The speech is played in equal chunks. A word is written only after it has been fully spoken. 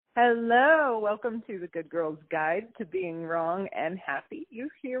Hello, welcome to the Good Girl's Guide to Being Wrong and Happy. You're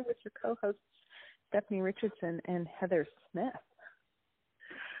here with your co-hosts, Stephanie Richardson and Heather Smith.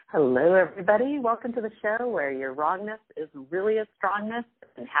 Hello, everybody. Welcome to the show where your wrongness is really a strongness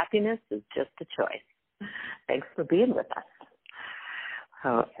and happiness is just a choice. Thanks for being with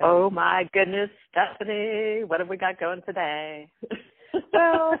us. Oh my goodness, Stephanie, what have we got going today?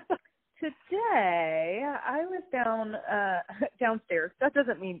 Well, today I was downstairs. That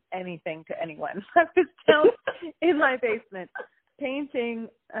doesn't mean anything to anyone. I was down in my basement painting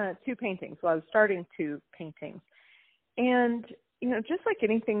two paintings. Well, I was starting two paintings. And, just like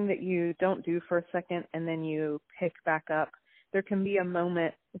anything that you don't do for a second and then you pick back up, there can be a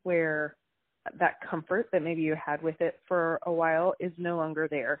moment where that comfort that maybe you had with it for a while is no longer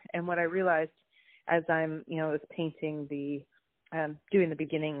there. And what I realized as I'm, was painting doing the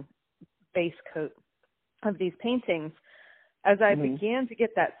beginning base coat of these paintings, as I began to get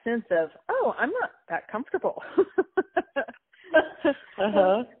that sense of, I'm not that comfortable.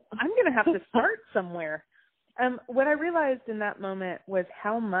 I'm going to have to start somewhere. What I realized in that moment was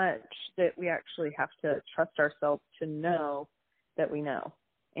how much that we actually have to trust ourselves to know that we know,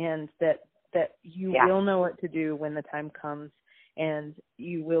 and that you will know what to do when the time comes, and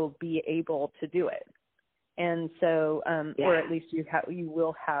you will be able to do it. And so, or at least you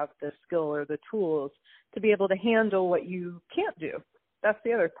will have the skill or the tools to be able to handle what you can't do. That's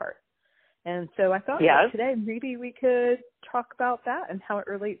the other part. And so I thought that today maybe we could talk about that and how it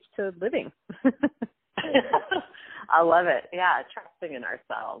relates to living. I love it. Yeah, trusting in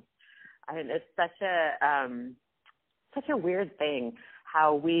ourselves. I mean, it's such a weird thing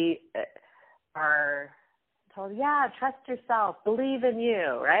how we are told, trust yourself, believe in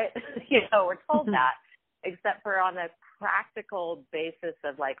you, right? We're told that. Except for on a practical basis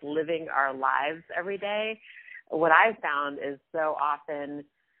of like living our lives every day. What I've found is so often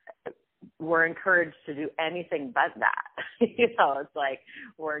we're encouraged to do anything but that. It's like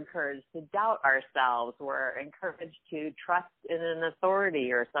we're encouraged to doubt ourselves. We're encouraged to trust in an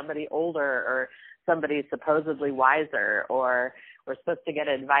authority or somebody older or somebody supposedly wiser, or we're supposed to get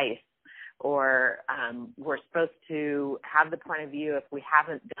advice, or we're supposed to have the point of view if we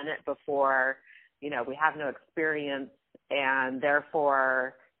haven't done it before. We have no experience, and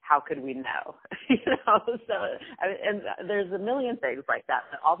therefore, how could we know? So, and there's a million things like that.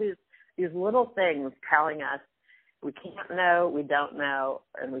 All these little things telling us we can't know, we don't know,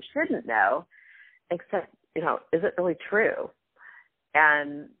 and we shouldn't know, except, is it really true?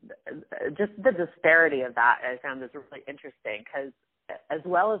 And just the disparity of that I found is really interesting, because as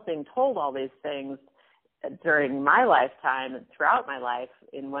well as being told all these things during my lifetime and throughout my life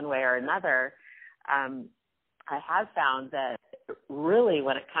in one way or another, I have found that really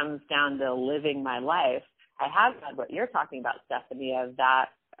when it comes down to living my life, I have had what you're talking about, Stephanie, of that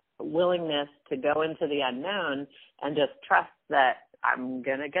willingness to go into the unknown and just trust that I'm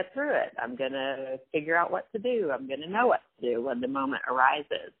going to get through it. I'm going to figure out what to do. I'm going to know what to do when the moment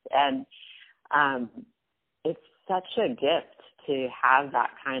arises. And it's such a gift to have that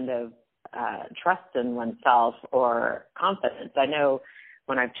kind of trust in oneself or confidence. I know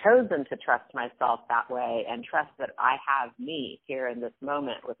when I've chosen to trust myself that way and trust that I have me here in this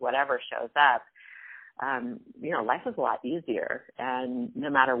moment with whatever shows up, life is a lot easier. And no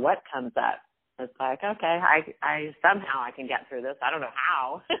matter what comes up, it's like, okay, I somehow I can get through this. I don't know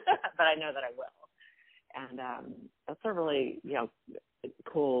how, but I know that I will. And that's a really,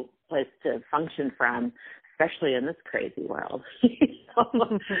 cool place to function from, especially in this crazy world.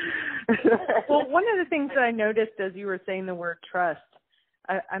 Well, one of the things that I noticed as you were saying the word trust,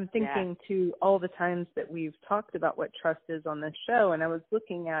 I'm thinking to all the times that we've talked about what trust is on this show, and I was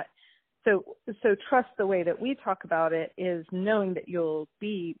looking at, so trust, the way that we talk about it, is knowing that you'll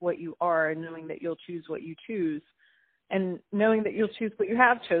be what you are, and knowing that you'll choose what you choose, and knowing that you'll choose what you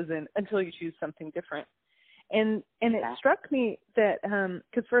have chosen until you choose something different. And it struck me that,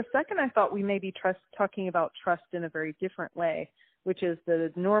 because for a second I thought we may be talking about trust in a very different way, which is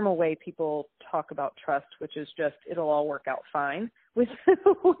the normal way people talk about trust, which is just it'll all work out fine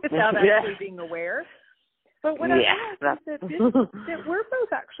without actually being aware. But what I realized is that we're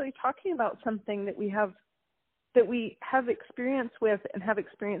both actually talking about something that we have experience with, and have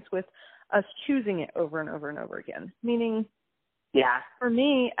experience with us choosing it over and over and over again. Meaning, for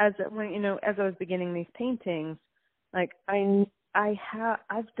me, as I was beginning these paintings, like I've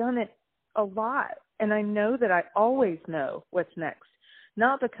done it a lot. And I know that I always know what's next,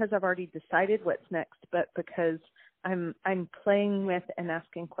 not because I've already decided what's next, but because I'm playing with and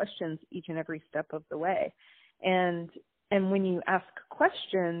asking questions each and every step of the way. And when you ask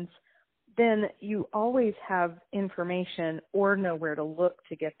questions, then you always have information or know where to look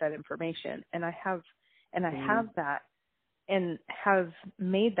to get that information. And I have that and have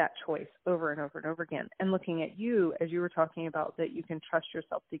made that choice over and over and over again. And looking at you, as you were talking about that you can trust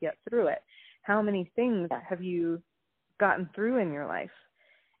yourself to get through it. How many things have you gotten through in your life?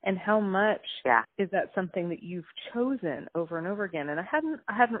 And how much is that something that you've chosen over and over again? And I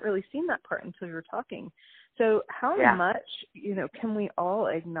hadn't really seen that part until you were talking. So how much, can we all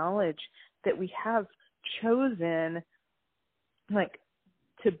acknowledge that we have chosen, like,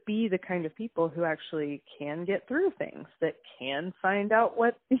 to be the kind of people who actually can get through things, that can find out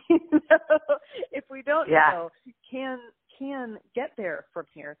what, if we don't know, can get there from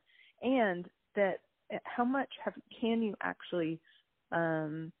here. And that how much can you actually, how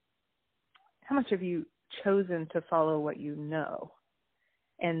much have you chosen to follow what you know?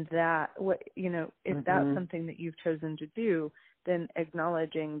 And that, if that's something that you've chosen to do, then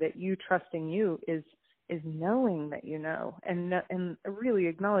acknowledging that you trusting you is knowing that you know, and really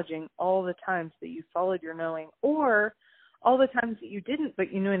acknowledging all the times that you followed your knowing, or all the times that you didn't,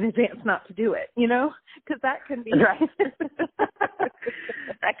 but you knew in advance not to do it, because that can be right.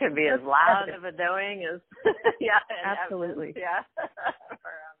 That could be as loud of a knowing as absolutely,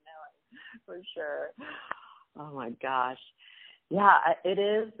 or knowing, for sure. Oh my gosh. Yeah, it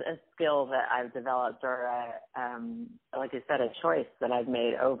is a skill that I've developed, or like I said, a choice that I've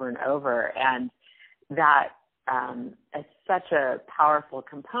made over and over, and that is such a powerful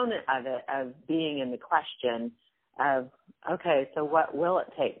component of it, of being in the question of, okay, so what will it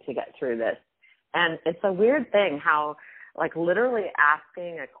take to get through this? And it's a weird thing how, like, literally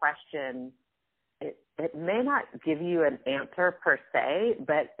asking a question, it may not give you an answer per se,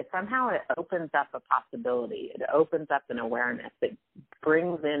 but somehow it opens up a possibility. It opens up an awareness. It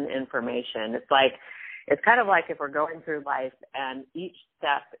brings in information. It's kind of like if we're going through life and each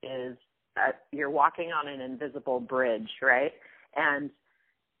step is you're walking on an invisible bridge, right? And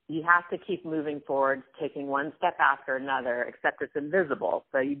you have to keep moving forward, taking one step after another, except it's invisible.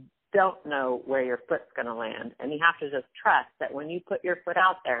 So you don't know where your foot's going to land. And you have to just trust that when you put your foot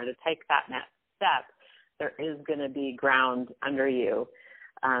out there to take that next step, there is going to be ground under you,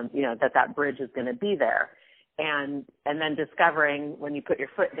 that bridge is going to be there. And then discovering when you put your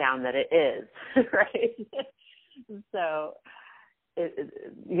foot down that it is, right? So,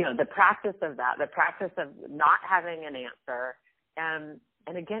 the practice of that, the practice of not having an answer. And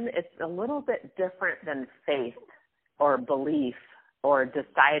again, it's a little bit different than faith or belief or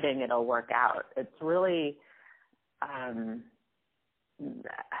deciding it'll work out. It's really, I'm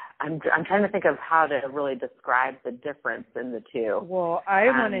trying to think of how to really describe the difference in the two. Well, I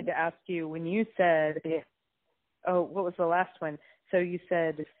wanted to ask you, when you said, what was the last one? So you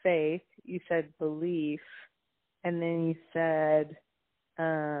said faith, you said belief, and then you said,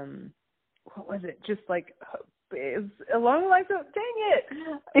 what was it? Just like, it was along the lines of, dang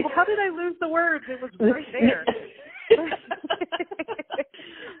it, how did I lose the words? It was right there.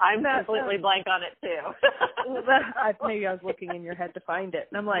 I'm completely blank on it too. Maybe I was looking in your head to find it,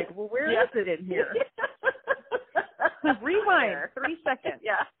 and I'm like, well, where is it in here? Rewind 3 seconds.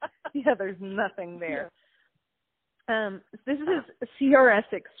 Yeah, there's nothing there. This is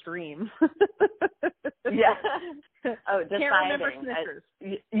CRS Extreme. Oh, deciding. Can't remember Snickers.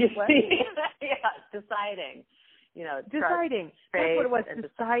 Deciding. Deciding. That's what it was.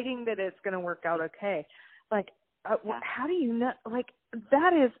 Deciding that it's going to work out okay. Like, how do you know? Like,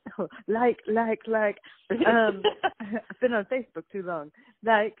 that is like. I've been on Facebook too long.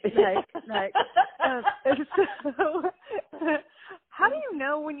 So, how do you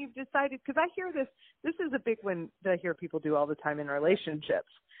know when you've decided? Because I hear this. This is a big one that I hear people do all the time in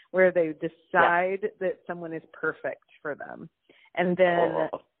relationships, where they decide that someone is perfect for them, and then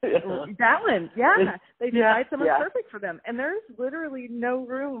that one, they decide someone's perfect for them, and there's literally no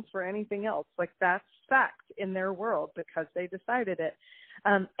room for anything else. Like, that's fact in their world because they decided it.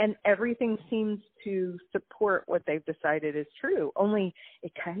 And everything seems to support what they've decided is true. Only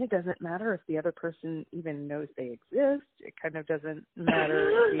it kind of doesn't matter if the other person even knows they exist. It kind of doesn't matter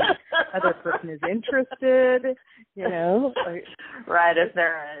if the other person is interested, Like, right, if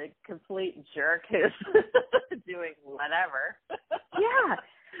they're a complete jerk who's doing whatever. Yeah.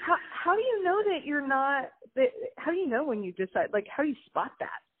 How do you know that you're not, how do you know when you decide, like, how do you spot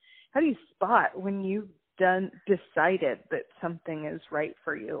that? How do you spot when you've decided that something is right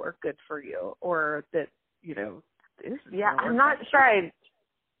for you or good for you, or that, this is I'm not sure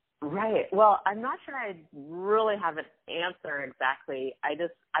Well, I'm not sure I really have an answer exactly. I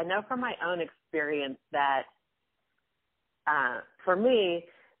know from my own experience that for me,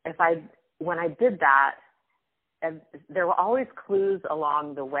 when I did that, and there were always clues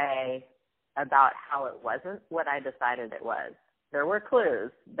along the way about how it wasn't what I decided it was. There were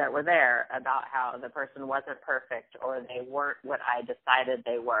clues that were there about how the person wasn't perfect or they weren't what I decided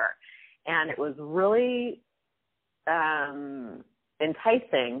they were. And it was really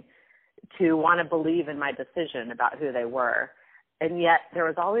enticing to want to believe in my decision about who they were. And yet there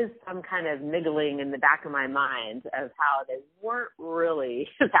was always some kind of niggling in the back of my mind of how they weren't really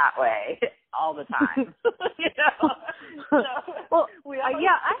that way all the time. Well, I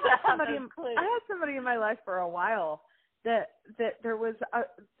had somebody in my life for a while that there was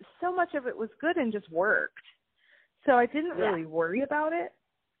so much of it was good and just worked. So I didn't really worry about it.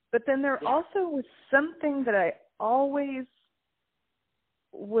 But then there also was something that I always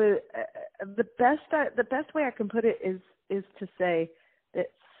would the best way I can put it is to say that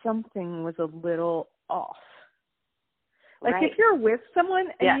something was a little off. Like if you're with someone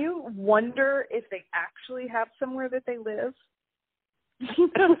and you wonder if they actually have somewhere that they live,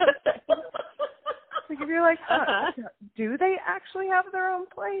 like if you're like, do they actually have their own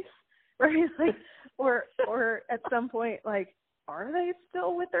place, right? Like, or at some point, like, are they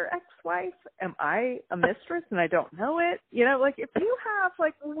still with their ex-wife? Am I a mistress and I don't know it? You know, like if you have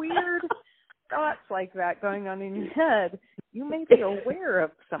like weird thoughts like that going on in your head, you may be aware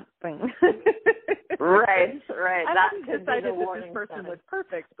of something. Right. I hadn't decided that this person was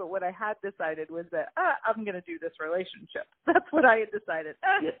perfect, but what I had decided was that I'm going to do this relationship. That's what I had decided.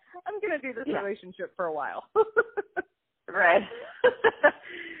 I'm going to do this relationship for a while. Right.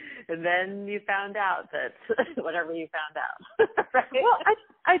 And then you found out that whatever you found out. Right? Well,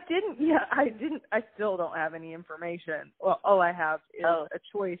 I didn't. I still don't have any information. Well, all I have is a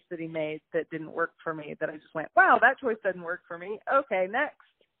choice that he made that didn't work for me, that I just went, wow, that choice doesn't work for me. Okay, next.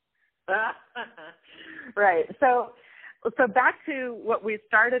 Right. So back to what we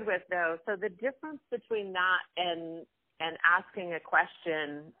started with, though. So the difference between that and asking a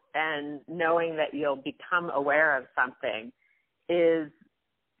question and knowing that you'll become aware of something is,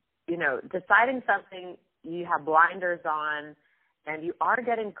 you know, deciding something, you have blinders on and you are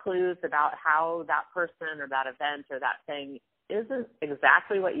getting clues about how that person or that event or that thing isn't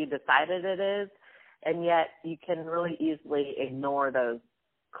exactly what you decided it is, and yet you can really easily ignore those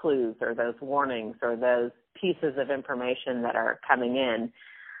clues or those warnings or those pieces of information that are coming in.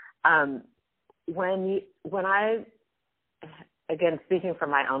 When I, again, speaking from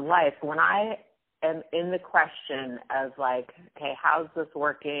my own life, when I am in the question of like, okay, how's this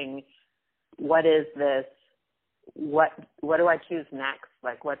working? What is this? What do I choose next?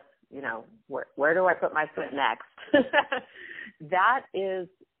 Like what's, you know, where do I put my foot next? That is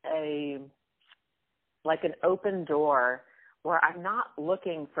like an open door where I'm not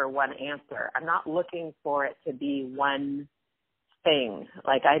looking for one answer. I'm not looking for it to be one thing.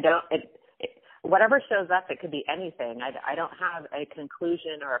 Like whatever shows up, it could be anything. I don't have a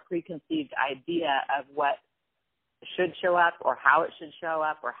conclusion or a preconceived idea of what should show up or how it should show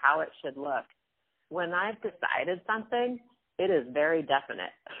up or how it should look. When I've decided something, it is very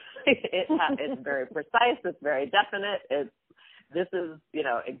definite. It's very precise. It's very definite. This is, you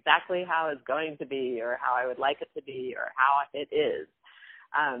know, exactly how it's going to be or how I would like it to be or how it is.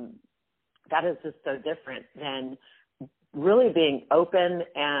 That is just so different than really being open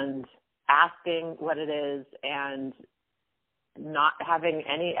and asking what it is and not having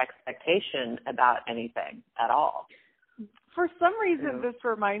any expectation about anything at all. For some reason, this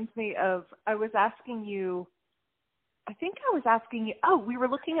reminds me of, I was asking you, we were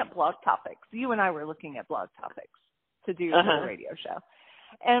looking at blog topics. You and I were looking at blog topics to do the radio show.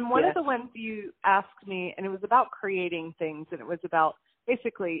 And one of the ones you asked me, and it was about creating things, and it was about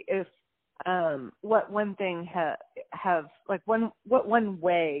basically if what one thing what one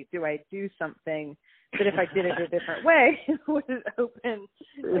way do I do something that if I did it a different way would it open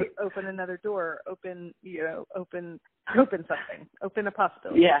another door, open something, open a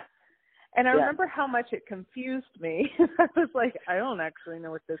possibility. Yeah. And I remember how much it confused me. I was like, I don't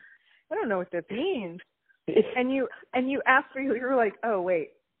know what this means. And you asked me, you were like, oh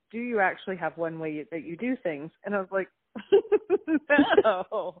wait, do you actually have one way that you do things? And I was like,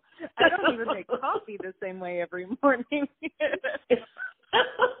 no, I don't even make coffee the same way every morning.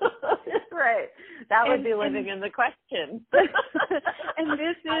 Right. That would be living in the question. And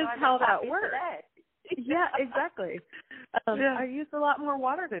this is how that works. Yeah, exactly. I used a lot more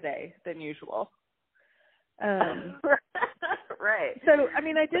water today than usual. Right. So, I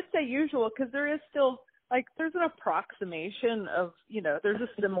mean, I did say usual because there is still, like, there's an approximation of, you know, there's a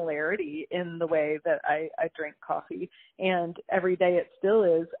similarity in the way that I drink coffee. And every day it still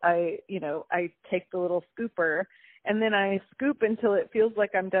is. I take the little scooper and then I scoop until it feels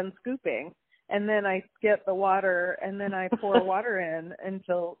like I'm done scooping. and then I get the water, and then I pour water in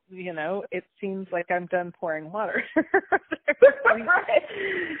until, it seems like I'm done pouring water. Right.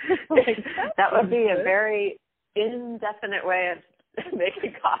 Like, that would be a very indefinite way of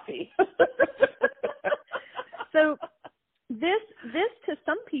making coffee. So this to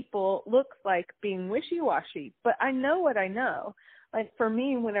some people looks like being wishy-washy, but I know what I know. Like for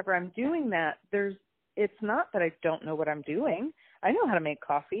me, whenever I'm doing that, it's not that I don't know what I'm doing. I know how to make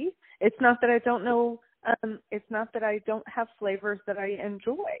coffee. It's not that I don't know. It's not that I don't have flavors that I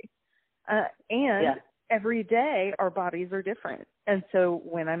enjoy. Every day our bodies are different. And so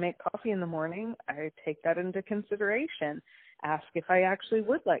when I make coffee in the morning, I take that into consideration. Ask if I actually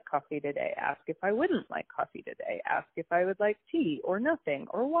would like coffee today. Ask if I wouldn't like coffee today. Ask if I would like tea or nothing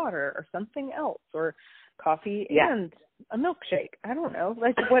or water or something else or coffee and a milkshake. I don't know,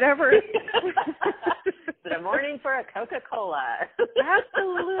 like whatever. Is it a morning for a Coca-Cola?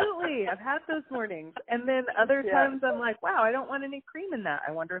 Absolutely. I've had those mornings. And then other times I'm like, wow, I don't want any cream in that.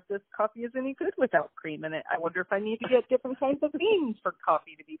 I wonder if this coffee is any good without cream in it. I wonder if I need to get different kinds of beans for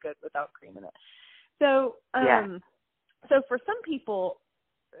coffee to be good without cream in it. So, So for some people,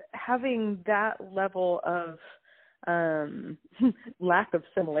 having that level of lack of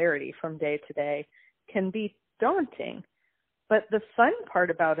similarity from day to day can be daunting. But the fun part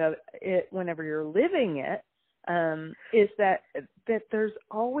about it whenever you're living it, is that there's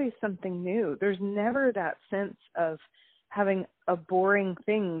always something new. There's never that sense of having a boring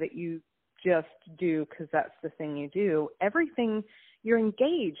thing that you just do because that's the thing you do. You're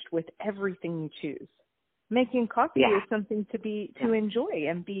engaged with everything you choose. Making coffee is something to enjoy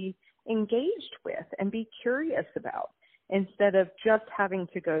and be engaged with and be curious about, instead of just having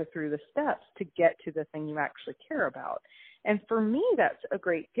to go through the steps to get to the thing you actually care about. And for me, that's a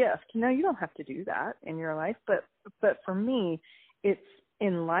great gift. Now, you don't have to do that in your life, but for me, it's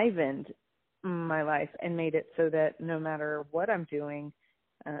enlivened my life and made it so that no matter what I'm doing,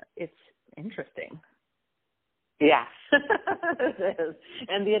 it's interesting. Yeah, it is.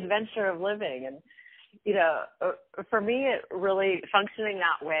 And the adventure of living. And, for me, it really functioning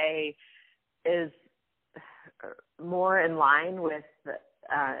that way is more in line with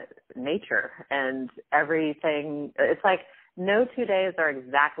nature and everything. It's like no 2 days are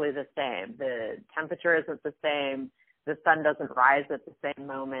exactly the same. The temperature isn't the same. The sun doesn't rise at the same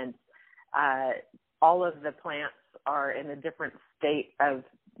moment. All of the plants are in a different state of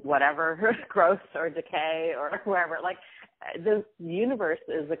whatever, growth or decay or wherever. Like, the universe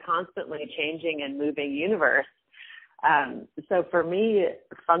is a constantly changing and moving universe. So for me,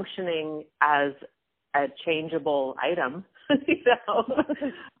 functioning as a changeable item,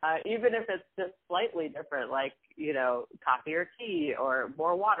 even if it's just slightly different, like, coffee or tea, or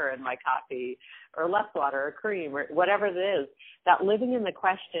more water in my coffee, or less water or cream, or whatever it is, that living in the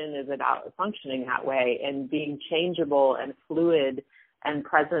question is about functioning that way and being changeable and fluid and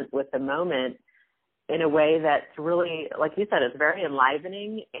present with the moment in a way that's really, like you said, it's very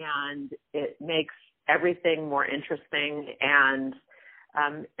enlivening, and it makes everything more interesting, and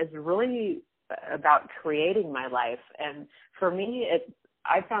is really about creating my life. And for me,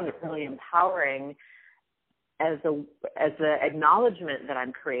 I found it really empowering as the acknowledgement that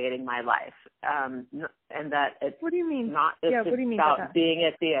I'm creating my life, and that it's what do you mean? Not just about being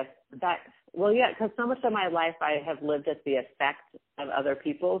at because so much of my life I have lived at the effect of other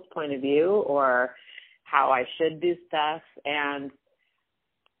people's point of view or how I should do stuff, and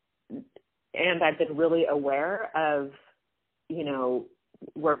I've been really aware of,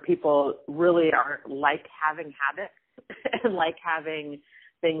 where people really are like having habits and like having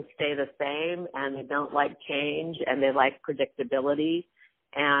things stay the same, and they don't like change, and they like predictability.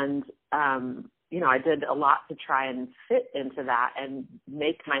 And, I did a lot to try and fit into that and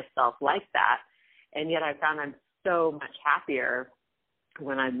make myself like that. And yet I found I'm so much happier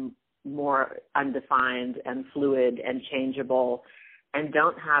when I'm more undefined and fluid and changeable and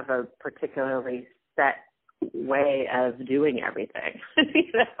don't have a particularly set way of doing everything.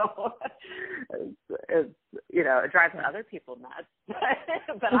 It drives other people nuts,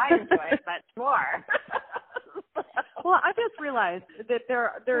 but I enjoy it much more. Well, I just realized that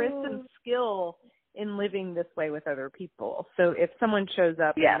there is some skill in living this way with other people. So if someone shows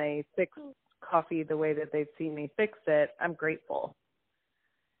up and they fix coffee the way that they've seen me fix it, I'm grateful.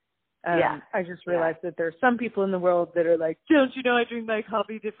 I just realized that there's some people in the world that are like, don't you know I drink my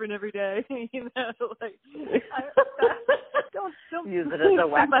coffee different every day? Don't use it as a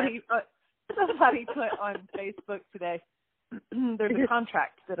weapon. Somebody put on Facebook today, there's a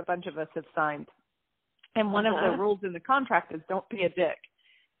contract that a bunch of us have signed. And one of the rules in the contract is don't be a dick.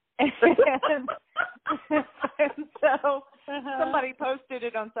 And so somebody posted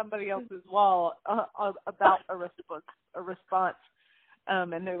it on somebody else's wall about a response.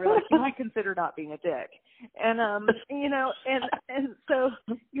 And they were like, you might consider not being a dick. And, and so,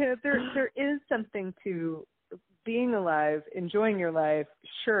 there is something to being alive, enjoying your life.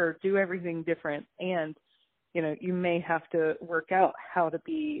 Sure, do everything different. And, you may have to work out how to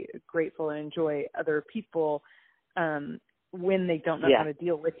be grateful and enjoy other people, when they don't know how to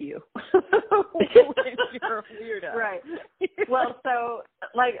deal with you. When you're a weirdo. Right. Well, so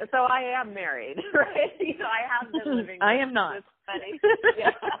I am married, right? I have been living I am not.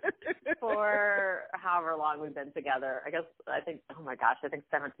 For however long we've been together. I think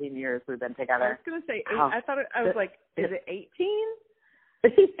 17 years we've been together. I was going to say 8. I was like, is it 18?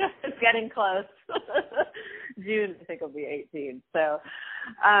 It's getting close. June, I think, will be 18.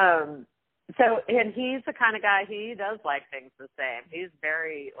 And he's the kind of guy, he does like things the same. He's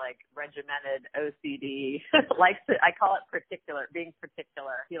very, regimented, OCD. I call it being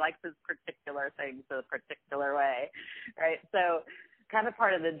particular. He likes his particular things a particular way, right? So kind of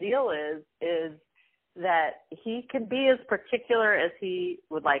part of the deal is that he can be as particular as he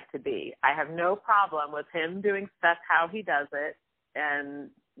would like to be. I have no problem with him doing stuff how he does it and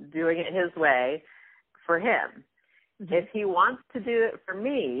doing it his way for him. If he wants to do it for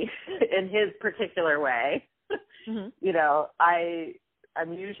me in his particular way, I'm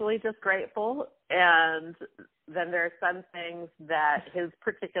usually just grateful. And then there are some things that his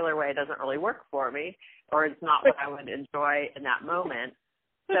particular way doesn't really work for me, or it's not what I would enjoy in that moment.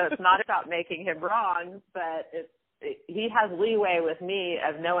 So it's not about making him wrong, but he has leeway with me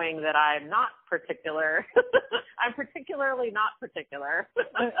of knowing that I'm not particular. I'm particularly not particular.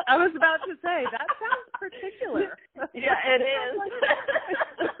 I was about to say, that sounds particular. Yeah, it is.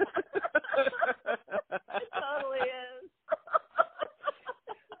 It totally is.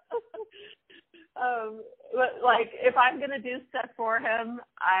 But if I'm going to do stuff for him,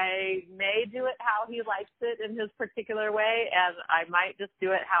 I may do it how he likes it in his particular way, and I might just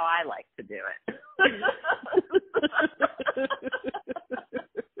do it how I like to do it.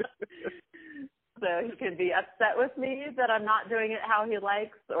 So he can be upset with me that I'm not doing it how he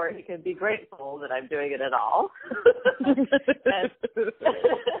likes, or he can be grateful that I'm doing it at all.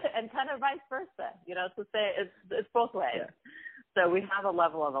 and kind of vice versa. To say it's both ways. Yeah. So we have a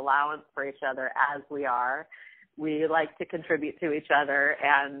level of allowance for each other as we are. We like to contribute to each other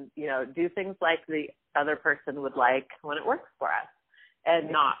and, do things like the other person would like when it works for us,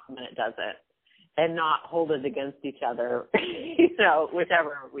 and not when it doesn't, and not hold it against each other,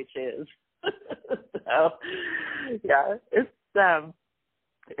 whichever we choose. So, yeah,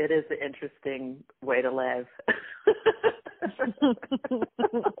 it is an interesting way to live.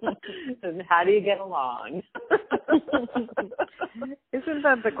 And how do you get along? Isn't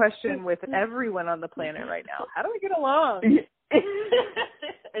that the question with everyone on the planet right now? How do we get along?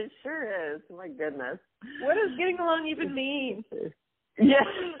 It sure is. My goodness. What does getting along even mean? Yeah.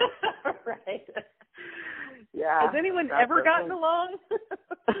 Right. Yeah. Has anyone ever gotten along?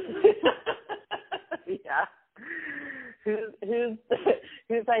 Yeah.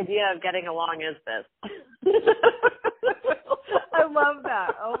 Whose idea of getting along is this? I love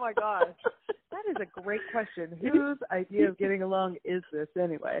that. Oh my gosh. That is a great question. Whose idea of getting along is this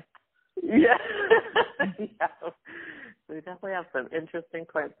anyway? Yeah. Yeah. We definitely have some interesting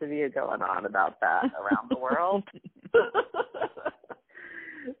points of view going on about that around the world.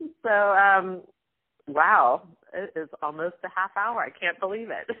 So, wow, it is almost a half hour. I can't believe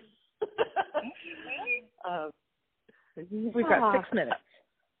it. We've got 6 minutes.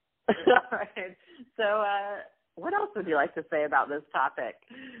 All right. So, what else would you like to say about this topic?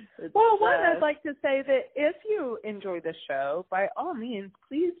 Well, I'd like to say that if you enjoy the show, by all means,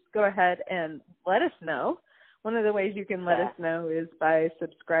 please go ahead and let us know. One of the ways you can let us know is by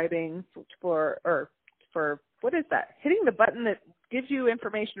subscribing for what is that? Hitting the button that gives you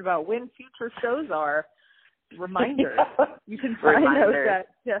information about when future shows are. Reminders. You can find those at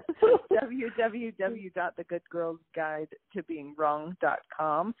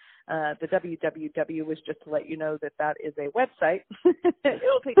www.thegoodgirlsguidetobeingwrong.com. The www was just to let you know that is a website.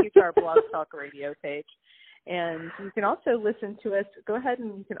 It'll take you to our Blog Talk Radio page. And you can also listen to us. Go ahead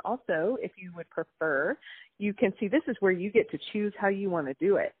and you can also, if you would prefer, you can see this is where you get to choose how you want to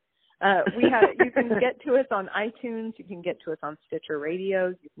do it. You can get to us on iTunes. You can get to us on Stitcher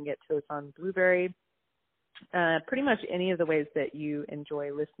Radio. You can get to us on Blueberry. Pretty much any of the ways that you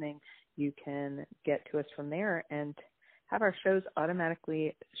enjoy listening, you can get to us from there and have our shows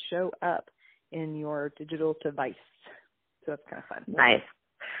automatically show up in your digital device. So that's kind of fun. Nice.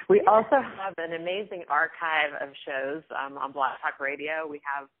 We also have an amazing archive of shows on Blog Talk Radio.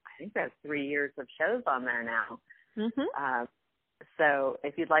 I think we have 3 years of shows on there now. Mm-hmm. So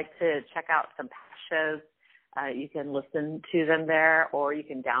if you'd like to check out some past shows, you can listen to them there, or you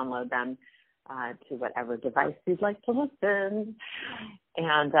can download them to whatever device you'd like to listen.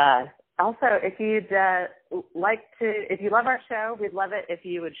 And also, if you'd if you love our show, we'd love it if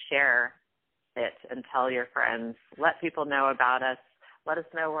you would share it and tell your friends. Let people know about us. Let us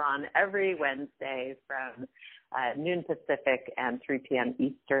know we're on every Wednesday from noon Pacific and 3 p.m.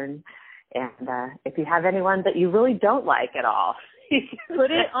 Eastern. And if you have anyone that you really don't like at all,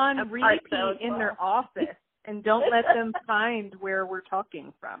 put it on repeat in their office and don't let them find where we're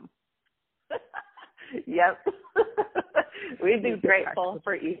talking from. Yep. We'd be grateful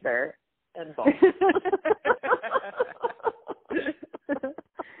for either and both.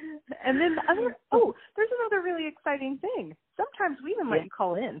 And then there's another really exciting thing. Sometimes we even let you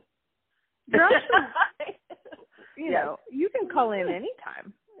call in. You're actually, you can call in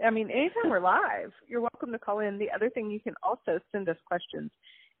anytime. I mean, anytime we're live, you're welcome to call in. The other thing, you can also send us questions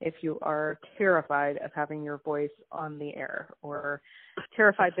if you are terrified of having your voice on the air or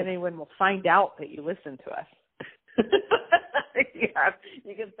terrified that anyone will find out that you listen to us. Yeah,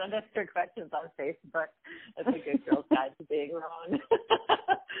 you can send us your questions on Facebook. It's a Good Girl's Guide to Being Wrong.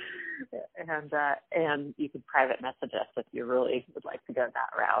 And you can private message us if you really would like to go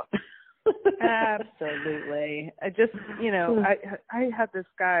that route. Absolutely. I just, I had this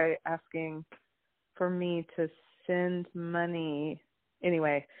guy asking for me to send money.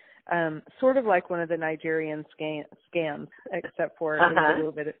 Anyway, sort of like one of the Nigerian scams, except for there's a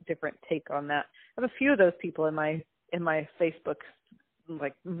little bit of different take on that. I have a few of those people in my Facebook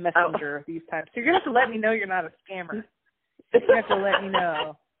messenger these times. So you're gonna have to let me know you're not a scammer. You have to let me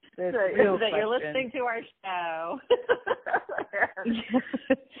know that you're listening to our show.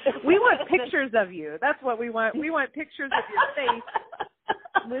 We want pictures of you. That's what we want. We want pictures of your face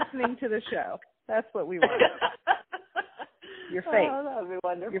listening to the show. That's what we want. Your face. Oh, that would be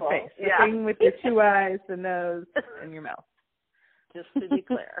wonderful. Your face. The thing with your two eyes, the nose, and your mouth. Just to be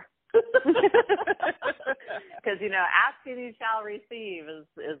clear. Because, asking you shall receive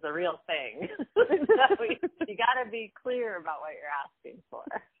is the real thing. So you got to be clear about what you're asking for.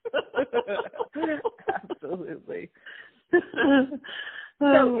 Absolutely.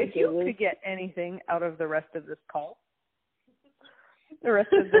 So if you could get anything out of the rest of this call, the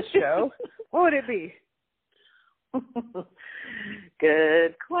rest of this show, what would it be?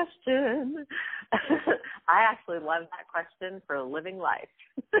 Good question. I actually love that question for living life.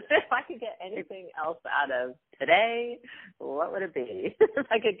 If I could get anything else out of today, what would it be? If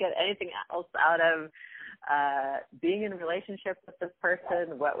I could get anything else out of being in a relationship with this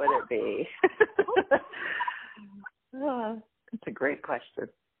person, what would it be? That's a great question.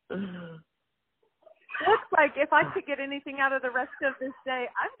 Looks like if I could get anything out of the rest of this day,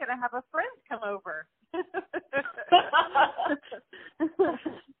 I'm going to have a friend come over.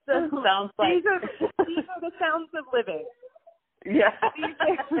 So sounds like these are the sounds of living. Yeah.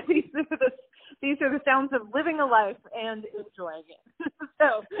 These are the sounds of living a life and enjoying it.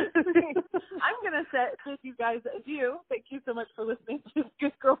 So I'm going to bid you guys adieu. Thank you so much for listening to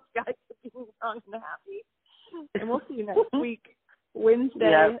Good Girl's Guide to Being Wrong and Happy. And we'll see you next week,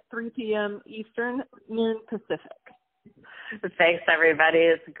 Wednesday, 3 p.m. Eastern, noon Pacific. Thanks, everybody.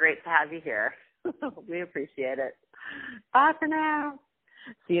 It's great to have you here. We appreciate it. Bye for now.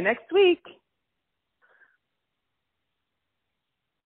 See you next week.